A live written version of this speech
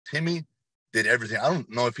Timmy did everything. I don't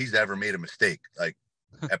know if he's ever made a mistake, like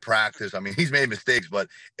at practice. I mean, he's made mistakes, but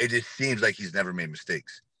it just seems like he's never made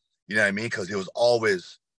mistakes. You know what I mean? Because he was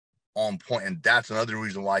always on point, and that's another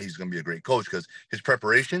reason why he's going to be a great coach, because his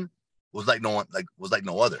preparation was like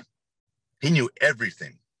no other. He knew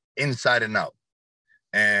everything inside and out.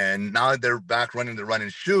 And now they're back running the run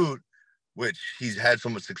and shoot, which he's had so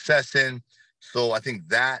much success in. So I think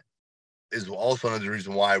that is also another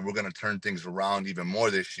reason why we're going to turn things around even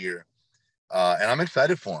more this year. And I'm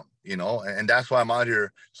excited for him, you know, and that's why I'm out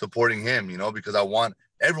here supporting him, you know, because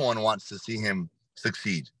everyone wants to see him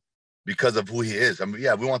succeed because of who he is. I mean,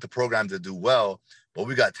 yeah, we want the program to do well, but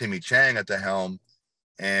we got Timmy Chang at the helm,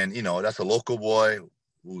 and, you know, that's a local boy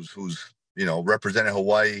who's, you know, represented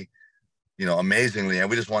Hawaii, you know, amazingly, and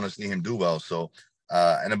we just want to see him do well. So,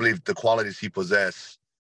 and I believe the qualities he possesses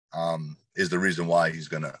is the reason why he's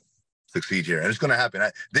going to succeed here. And it's going to happen.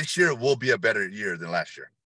 This year will be a better year than last year.